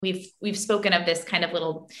we've spoken of this kind of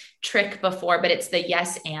little trick before, but it's the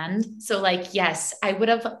yes and. So like, yes, I would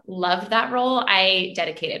have loved that role. I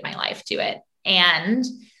dedicated my life to it. And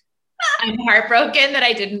I'm heartbroken that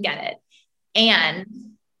I didn't get it. And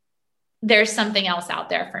there's something else out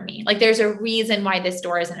there for me. Like there's a reason why this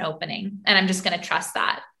door isn't opening. And I'm just going to trust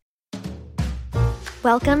that.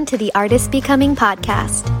 Welcome to the Artist Becoming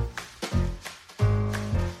Podcast.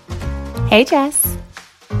 Hey, Jess.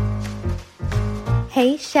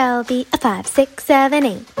 Hey, Shelby. 5, 6, 7,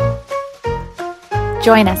 8.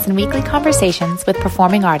 Join us in weekly conversations with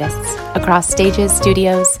performing artists across stages,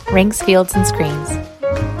 studios, rinks, fields, and screens.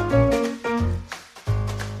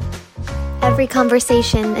 Every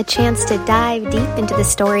conversation a chance to dive deep into the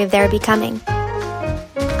story of their becoming.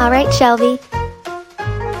 All right, Shelby.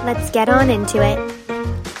 Let's get on into it.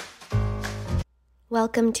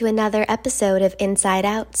 Welcome to another episode of Inside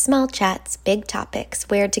Out, Small Chats, Big Topics,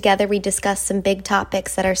 where together we discuss some big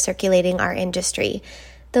topics that are circulating our industry,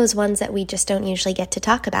 those ones that we just don't usually get to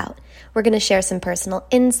talk about. We're going to share some personal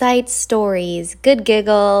insights, stories, good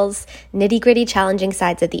giggles, nitty-gritty challenging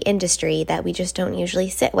sides of the industry that we just don't usually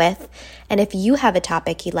sit with. And if you have a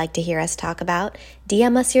topic you'd like to hear us talk about,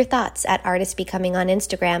 DM us your thoughts at Artist Becoming on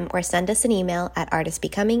Instagram or send us an email at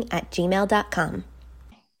artistbecoming@gmail.com.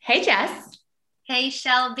 Hey, Jess. Hey,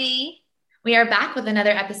 Shelby. We are back with another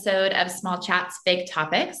episode of Small Chats, Big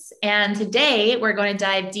Topics. And today we're going to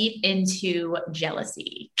dive deep into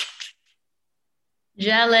jealousy.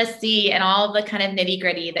 Jealousy and all the kind of nitty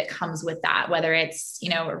gritty that comes with that, whether it's,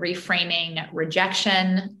 reframing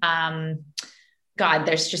rejection. God,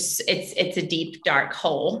 there's just, it's a deep, dark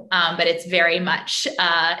hole. But it's very much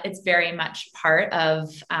part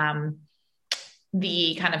of,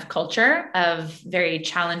 the kind of culture of very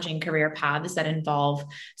challenging career paths that involve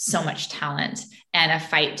so much talent and a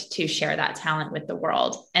fight to share that talent with the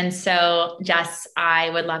world. And so, Jess, I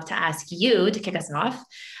would love to ask you to kick us off.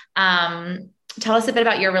 Tell us a bit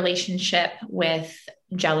about your relationship with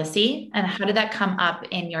jealousy and how did that come up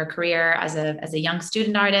in your career as a young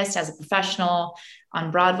student artist, as a professional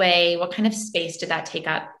on Broadway? What kind of space did that take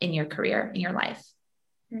up in your career, in your life?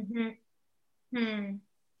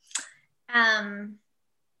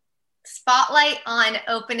 Spotlight on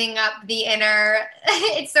opening up the inner,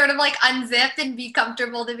 it's sort of like unzip and be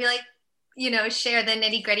comfortable to be like, share the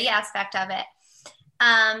nitty gritty aspect of it.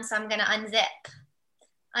 So I'm going to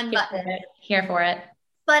unbutton. Here for it.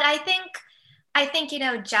 But I think,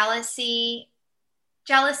 jealousy,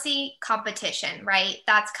 competition, right?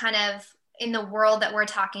 That's kind of in the world that we're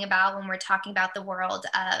talking about when we're talking about the world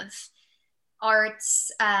of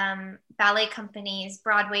arts, ballet companies,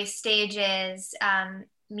 Broadway stages,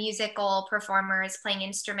 musical performers playing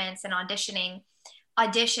instruments and auditioning.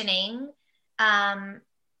 Auditioning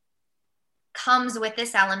comes with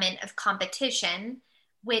this element of competition,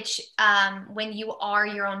 which when you are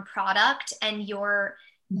your own product and you're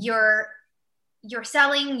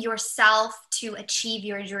selling yourself to achieve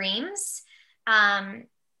your dreams,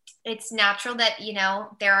 it's natural that,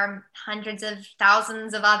 there are hundreds of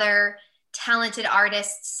thousands of other talented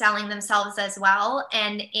artists selling themselves as well.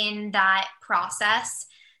 And in that process,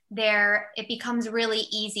 it becomes really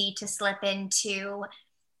easy to slip into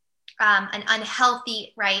an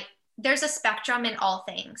unhealthy, right? There's a spectrum in all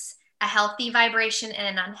things, a healthy vibration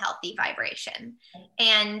and an unhealthy vibration.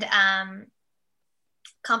 And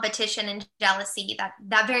competition and jealousy,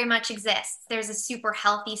 that very much exists. There's a super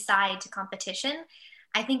healthy side to competition.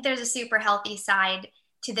 I think there's a super healthy side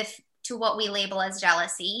to what we label as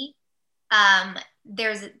jealousy.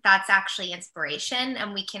 That's actually inspiration,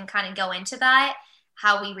 and we can kind of go into that,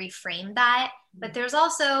 how we reframe that. But there's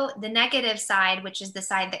also the negative side, which is the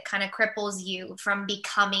side that kind of cripples you from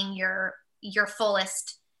becoming your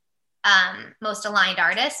fullest, most aligned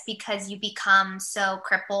artist, because you become so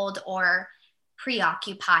crippled or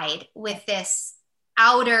preoccupied with this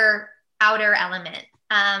outer element.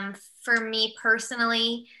 For me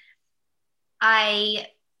personally, I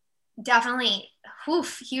definitely,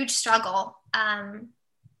 huge struggle.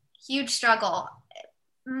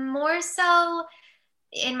 More so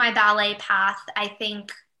in my ballet path. I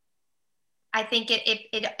think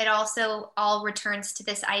it also all returns to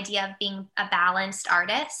this idea of being a balanced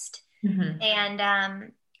artist. Mm-hmm. And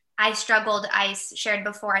I shared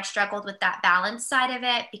before, I struggled with that balance side of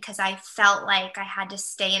it because I felt like I had to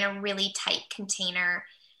stay in a really tight container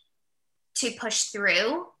to push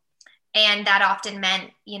through. And that often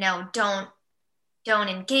meant, don't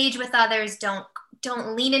engage with others, don't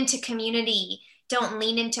lean into community, don't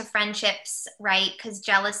lean into friendships, right? Because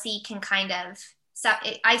jealousy can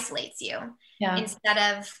it isolates you. Yeah. Instead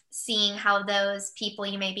of seeing how those people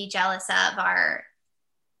you may be jealous of are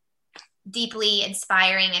deeply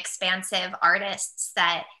inspiring, expansive artists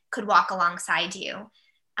that could walk alongside you.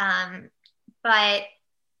 But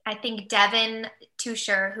I think Devin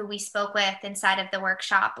Tusher, who we spoke with inside of the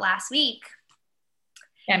workshop last week,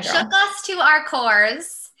 shook us to our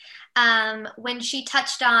cores when she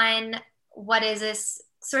touched on what is this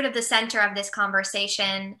sort of the center of this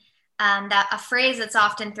conversation, that a phrase that's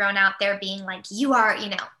often thrown out there being like, you are,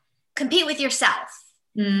 compete with yourself.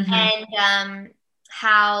 And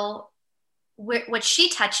how what she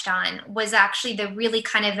touched on was actually the really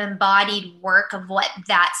kind of embodied work of what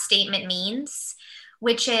that statement means,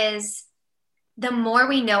 which is the more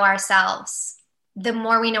we know ourselves, the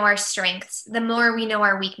more we know our strengths, the more we know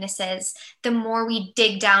our weaknesses, the more we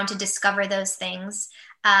dig down to discover those things,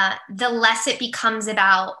 the less it becomes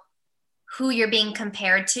about who you're being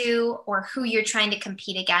compared to or who you're trying to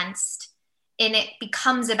compete against. And it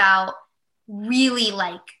becomes about really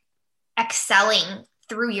like excelling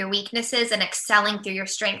through your weaknesses and excelling through your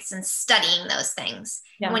strengths and studying those things.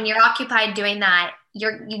 Yeah. When you're occupied doing that,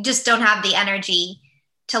 you just don't have the energy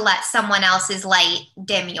to let someone else's light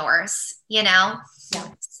dim yours, Yeah.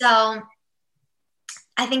 So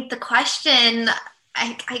I think the question,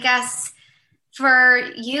 I guess, for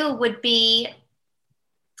you would be,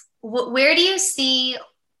 where do you see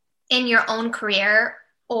in your own career,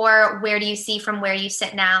 or where do you see from where you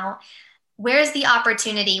sit now, where's the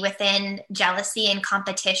opportunity within jealousy and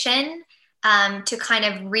competition to kind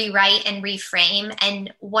of rewrite and reframe?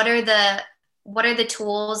 And what are the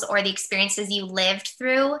tools or the experiences you lived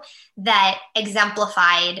through that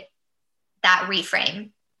exemplified that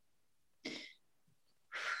reframe?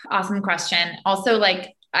 Awesome question. Also,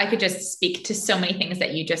 like, I could just speak to so many things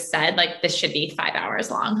that you just said. Like, this should be 5 hours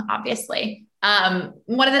long, obviously.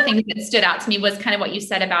 One of the things that stood out to me was kind of what you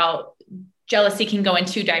said about jealousy can go in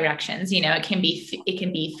two directions. It can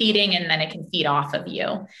be feeding, and then it can feed off of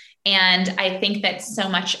you. And I think that so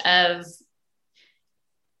much of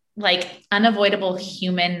like unavoidable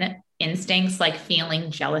human instincts, like feeling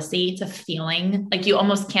jealousy, it's a feeling, like you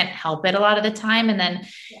almost can't help it a lot of the time. And then,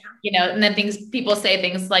 and then people say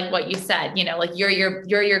things like what you said, like you're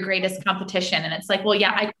your greatest competition. And it's like, well,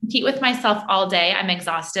 yeah, I compete with myself all day. I'm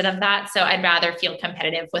exhausted of that. So I'd rather feel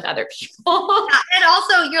competitive with other people. And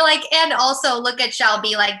also and also look at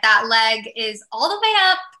Shelby, like that leg is all the way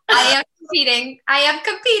up. I am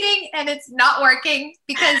competing and it's not working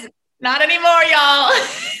because not anymore, y'all.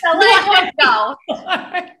 So let go.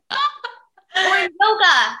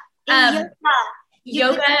 Or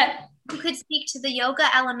yoga. You could speak to the yoga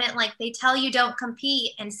element, like they tell you don't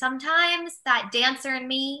compete. And sometimes that dancer in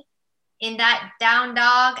me in that down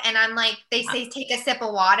dog, and I'm like, they say take a sip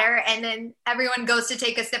of water, and then everyone goes to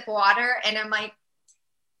take a sip of water, and I'm like,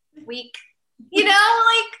 weak. Like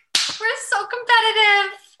we're so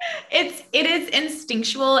competitive. It is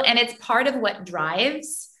instinctual, and it's part of what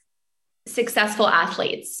drives successful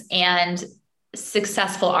athletes and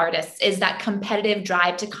successful artists, is that competitive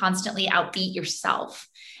drive to constantly outbeat yourself.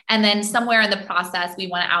 And then somewhere in the process, we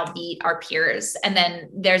want to outbeat our peers. And then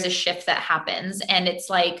there's a shift that happens. And it's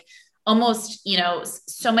like almost,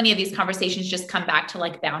 so many of these conversations just come back to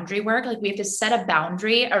like boundary work. Like we have to set a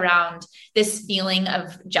boundary around this feeling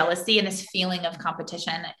of jealousy and this feeling of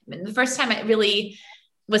competition. The first time it really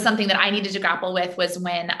was something that I needed to grapple with was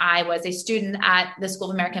when I was a student at the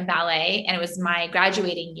School of American Ballet, and it was my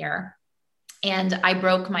graduating year. And I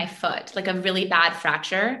broke my foot, like a really bad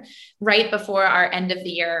fracture, right before our end of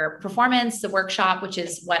the year performance, the workshop, which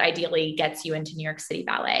is what ideally gets you into New York City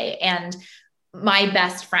Ballet. And my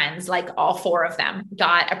best friends, like all 4 of them,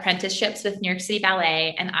 got apprenticeships with New York City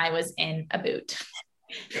Ballet, and I was in a boot,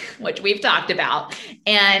 which we've talked about.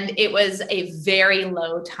 And it was a very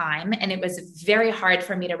low time, and it was very hard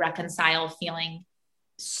for me to reconcile feeling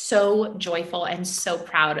so joyful and so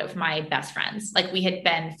proud of my best friends. Like we had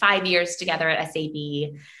been 5 years together at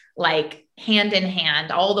SAB, like hand in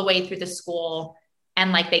hand all the way through the school.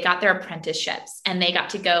 And like, they got their apprenticeships, and they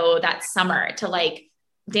got to go that summer to like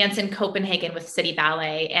dance in Copenhagen with City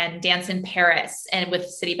Ballet and dance in Paris and with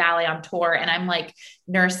City Ballet on tour. And I'm like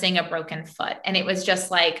nursing a broken foot. And it was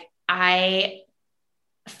just like, I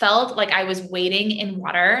felt like I was wading in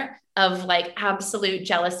water of like absolute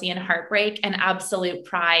jealousy and heartbreak and absolute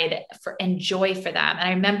pride and joy for them. And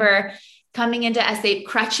I remember coming into SAB,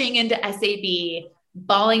 crutching into SAB,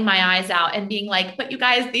 bawling my eyes out and being like, but you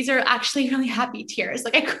guys, these are actually really happy tears.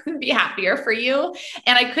 Like I couldn't be happier for you.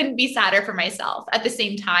 And I couldn't be sadder for myself at the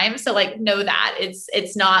same time. So like, know that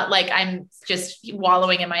it's not like I'm just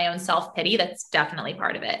wallowing in my own self-pity. That's definitely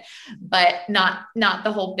part of it, but not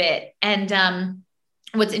the whole bit. And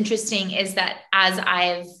what's interesting is that as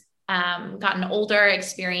I've gotten older,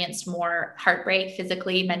 experienced more heartbreak,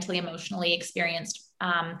 physically, mentally, emotionally, experienced,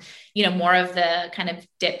 more of the kind of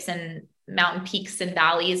dips and mountain peaks and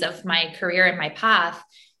valleys of my career and my path.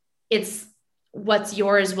 It's what's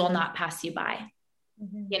yours will not pass you by.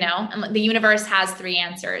 And the universe has 3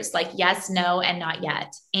 answers, like yes, no, and not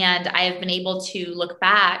yet. And I have been able to look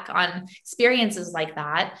back on experiences like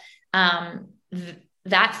that.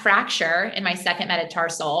 That fracture in my second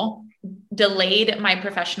metatarsal delayed my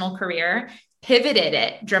professional career, pivoted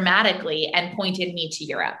it dramatically, and pointed me to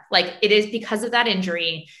Europe. Like, it is because of that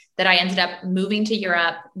injury that I ended up moving to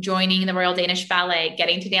Europe, joining the Royal Danish Ballet,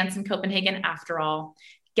 getting to dance in Copenhagen after all,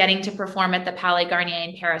 getting to perform at the Palais Garnier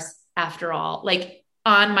in Paris after all, like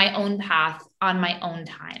on my own path, on my own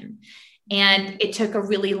time. And it took a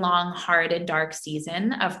really long, hard, and dark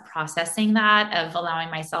season of processing that, of allowing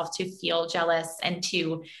myself to feel jealous and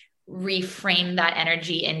to reframe that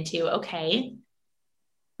energy into, okay,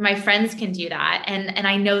 my friends can do that. And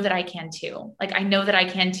I know that I can too. Like, I know that I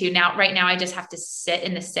can too. Now, right now, I just have to sit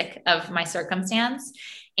in the sick of my circumstance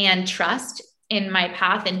and trust in my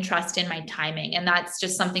path and trust in my timing. And that's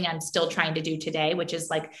just something I'm still trying to do today, which is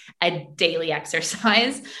like a daily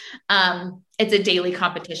exercise. It's a daily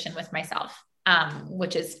competition with myself,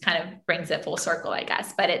 which is kind of brings it full circle, I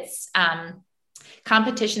guess. But it's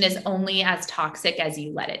competition is only as toxic as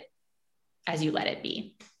you let it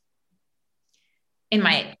be, in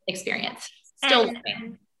my experience. Still,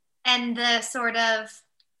 and the sort of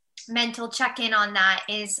mental check-in on that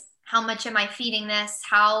is, how much am I feeding this?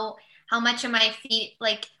 How much am I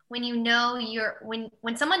like, when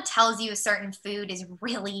when someone tells you a certain food is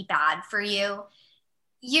really bad for you,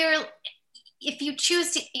 if you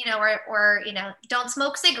choose to, or don't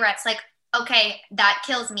smoke cigarettes, like, okay, that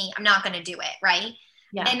kills me, I'm not going to do it. Right.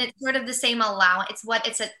 Yeah. And it's sort of the same allowance.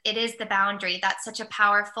 It is the boundary. That's such a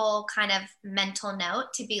powerful kind of mental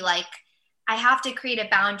note, to be like, I have to create a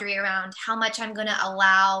boundary around how much I'm going to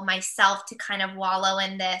allow myself to kind of wallow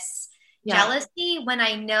in this jealousy when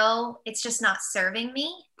I know it's just not serving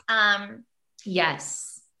me.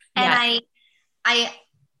 Yes. And I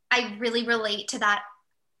really relate to that.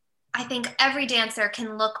 I think every dancer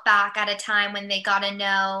can look back at a time when they got a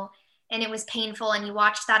no and it was painful, and you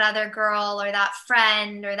watched that other girl or that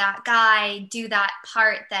friend or that guy do that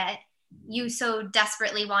part that you so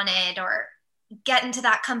desperately wanted, or get into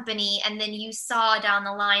that company, and then you saw down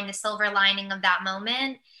the line the silver lining of that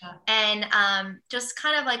moment. And just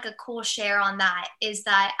kind of like a cool share on that is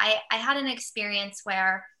that I had an experience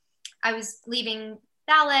where I was leaving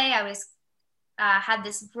ballet. I was had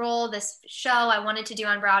this role, this show I wanted to do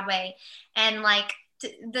on Broadway, and like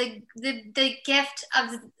the gift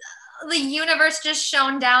of the universe just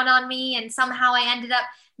shone down on me, and somehow I ended up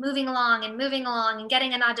moving along and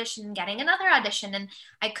getting an audition and getting another audition. And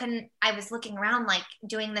I was looking around, like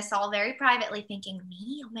doing this all very privately, thinking,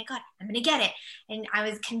 me, oh my God, I'm going to get it. And I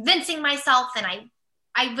was convincing myself, and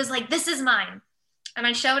I was like, this is mine. And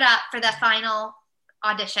I showed up for the final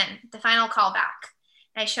audition, the final callback.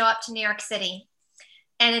 And I show up to New York City,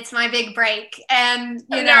 and it's my big break. And,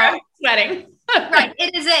 I'm sweating. Right.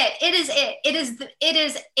 It is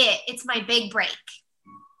it. It's my big break.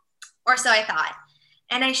 Or so I thought.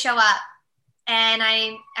 And I show up, and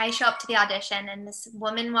I show up to the audition, and this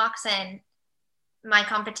woman walks in, my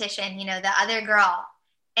competition, the other girl,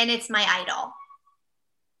 and it's my idol.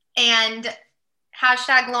 And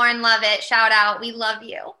 # Lauren Lovett, shout out. We love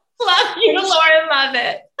you. Love you, Lauren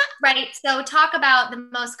Lovett. Right. So talk about the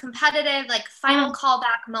most competitive, like final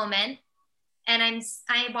callback moment. And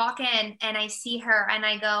I walk in and I see her, and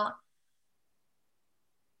I go,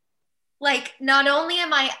 like, not only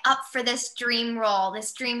am I up for this dream role,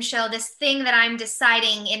 this dream show, this thing that I'm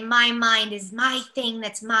deciding in my mind is my thing,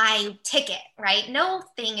 that's my ticket, right? No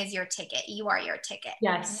thing is your ticket. You are your ticket.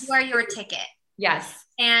 Yes. You are your ticket. Yes.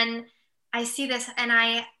 And I see this,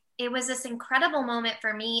 and it was this incredible moment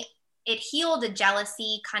for me. It healed a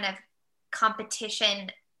jealousy kind of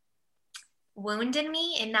competition wound in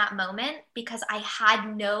me in that moment, because I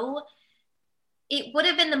had it would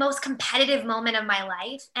have been the most competitive moment of my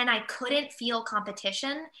life, and I couldn't feel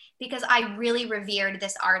competition because I really revered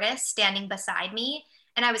this artist standing beside me,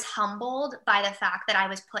 and I was humbled by the fact that I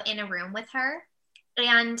was put in a room with her,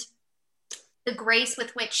 and the grace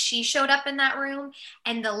with which she showed up in that room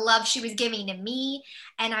and the love she was giving to me.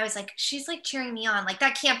 And I was like, she's like cheering me on. Like,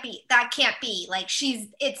 that can't be, like,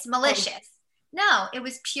 it's malicious. No, it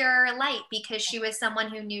was pure light, because she was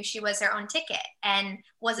someone who knew she was her own ticket and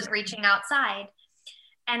wasn't reaching outside.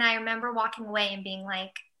 And I remember walking away and being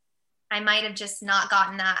like, I might have just not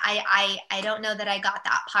gotten that. I don't know that I got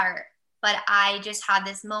that part, but I just had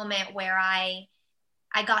this moment where I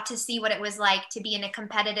I got to see what it was like to be in a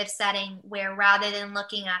competitive setting where rather than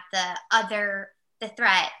looking at the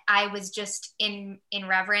threat, I was just in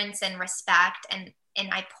reverence and respect, and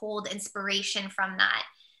I pulled inspiration from that.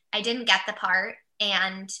 I didn't get the part,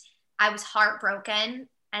 and I was heartbroken.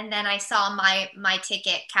 And then I saw my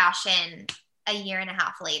ticket cash in a year and a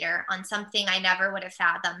half later on something I never would have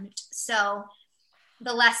fathomed. So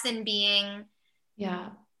the lesson being,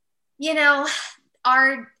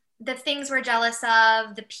 the things we're jealous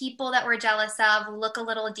of, the people that we're jealous of, look a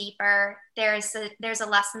little deeper. There's a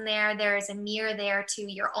lesson there. There's a mirror there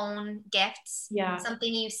to your own gifts. Yeah.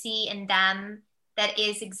 Something you see in them that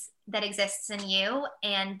exists in you,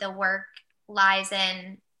 and the work lies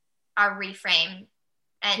in our reframe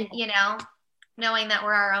and, knowing that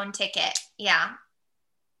we're our own ticket. Yeah.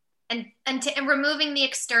 And removing the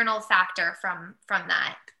external factor from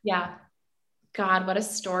that. Yeah. God, what a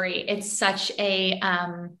story. It's such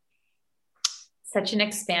an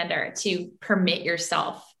expander to permit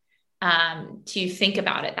yourself to think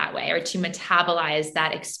about it that way, or to metabolize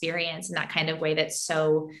that experience in that kind of way that's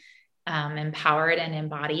so empowered and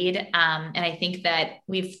embodied. And I think that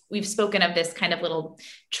we've spoken of this kind of little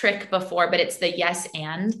trick before, but it's the yes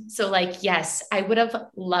and. So like, yes, I would have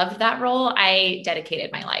loved that role. I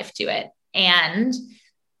dedicated my life to it, and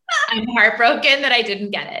I'm heartbroken that I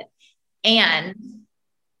didn't get it. And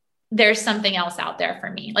there's something else out there for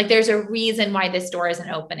me. Like there's a reason why this door isn't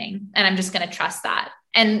opening, and I'm just going to trust that.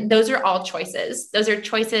 And those are all choices. Those are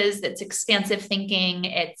choices. It's expansive thinking.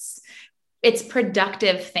 It's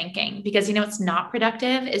productive thinking, because it's not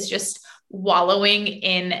productive is just wallowing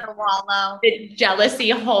in the jealousy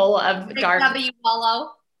hole of dark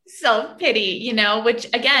self-pity, which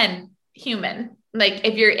again, human, like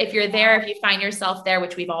if you're there, if you find yourself there,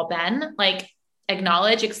 which we've all been, like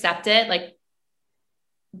acknowledge, accept it, like,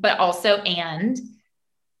 but also, and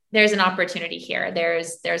there's an opportunity here.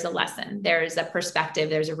 There's a lesson, there's a perspective,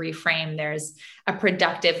 there's a reframe, there's a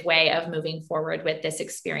productive way of moving forward with this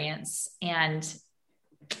experience. And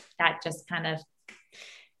that just kind of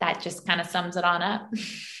sums it on up.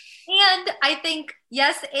 And I think,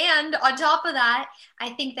 yes. And on top of that, I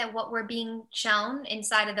think that what we're being shown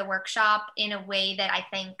inside of the workshop in a way that I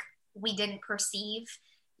think we didn't perceive,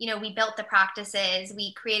 we built the practices,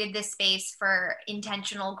 we created this space for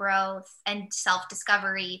intentional growth and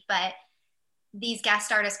self-discovery, but these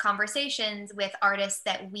guest artist conversations with artists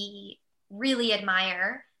that we really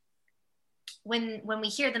admire, when we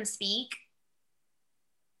hear them speak,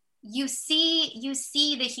 you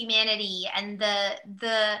see the humanity, and the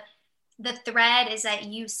thread is that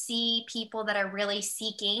you see people that are really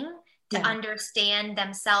seeking to understand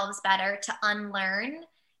themselves better, to unlearn.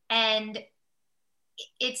 And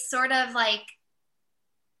it's sort of like,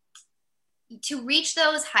 to reach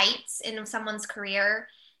those heights in someone's career,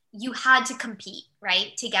 you had to compete,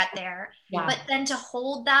 right, to get there. Yeah. But then to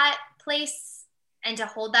hold that place and to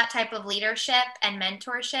hold that type of leadership and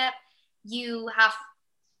mentorship,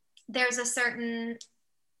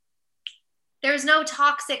 there's no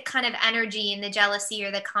toxic kind of energy in the jealousy or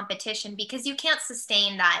the competition, because you can't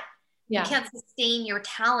sustain that. Yeah. You can't sustain your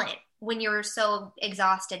talent when you're so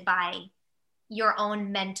exhausted by your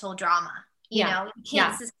own mental drama. You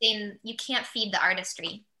can't sustain, you can't feed the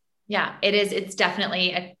artistry. Yeah, it is. It's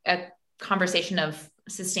definitely a conversation of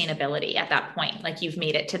sustainability at that point. Like you've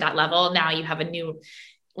made it to that level. Now you have new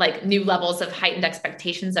levels of heightened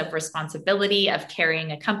expectations of responsibility, of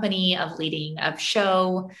carrying a company, of leading a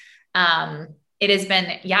show. It has been,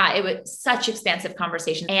 it was such expansive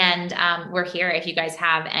conversation. And we're here if you guys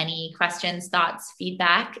have any questions, thoughts,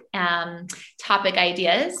 feedback, topic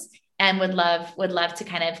ideas, and would love to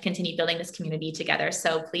kind of continue building this community together.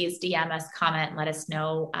 So please DM us, comment, let us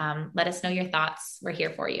know your thoughts. We're here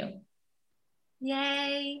for you.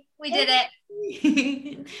 Yay. We did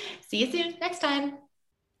it. See you soon next time.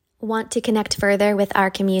 Want to connect further with our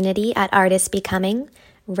community at Artists Becoming?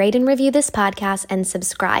 Rate and review this podcast and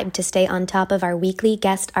subscribe to stay on top of our weekly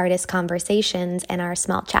guest artist conversations and our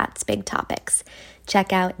Small Chats Big Topics.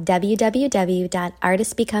 Check out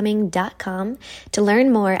www.artistbecoming.com to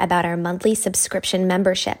learn more about our monthly subscription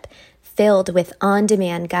membership, filled with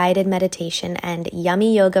on-demand guided meditation and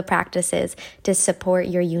yummy yoga practices to support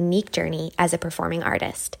your unique journey as a performing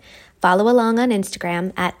artist. Follow along on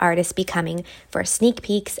Instagram at Artists Becoming for sneak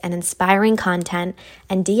peeks and inspiring content,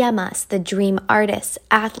 and DM us the dream artists,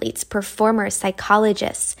 athletes, performers,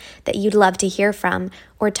 psychologists that you'd love to hear from,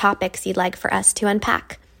 or topics you'd like for us to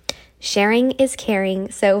unpack. Sharing is caring,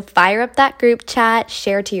 so fire up that group chat,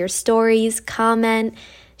 share to your stories, comment,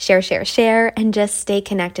 share, and just stay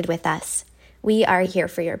connected with us. We are here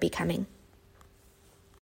for your becoming.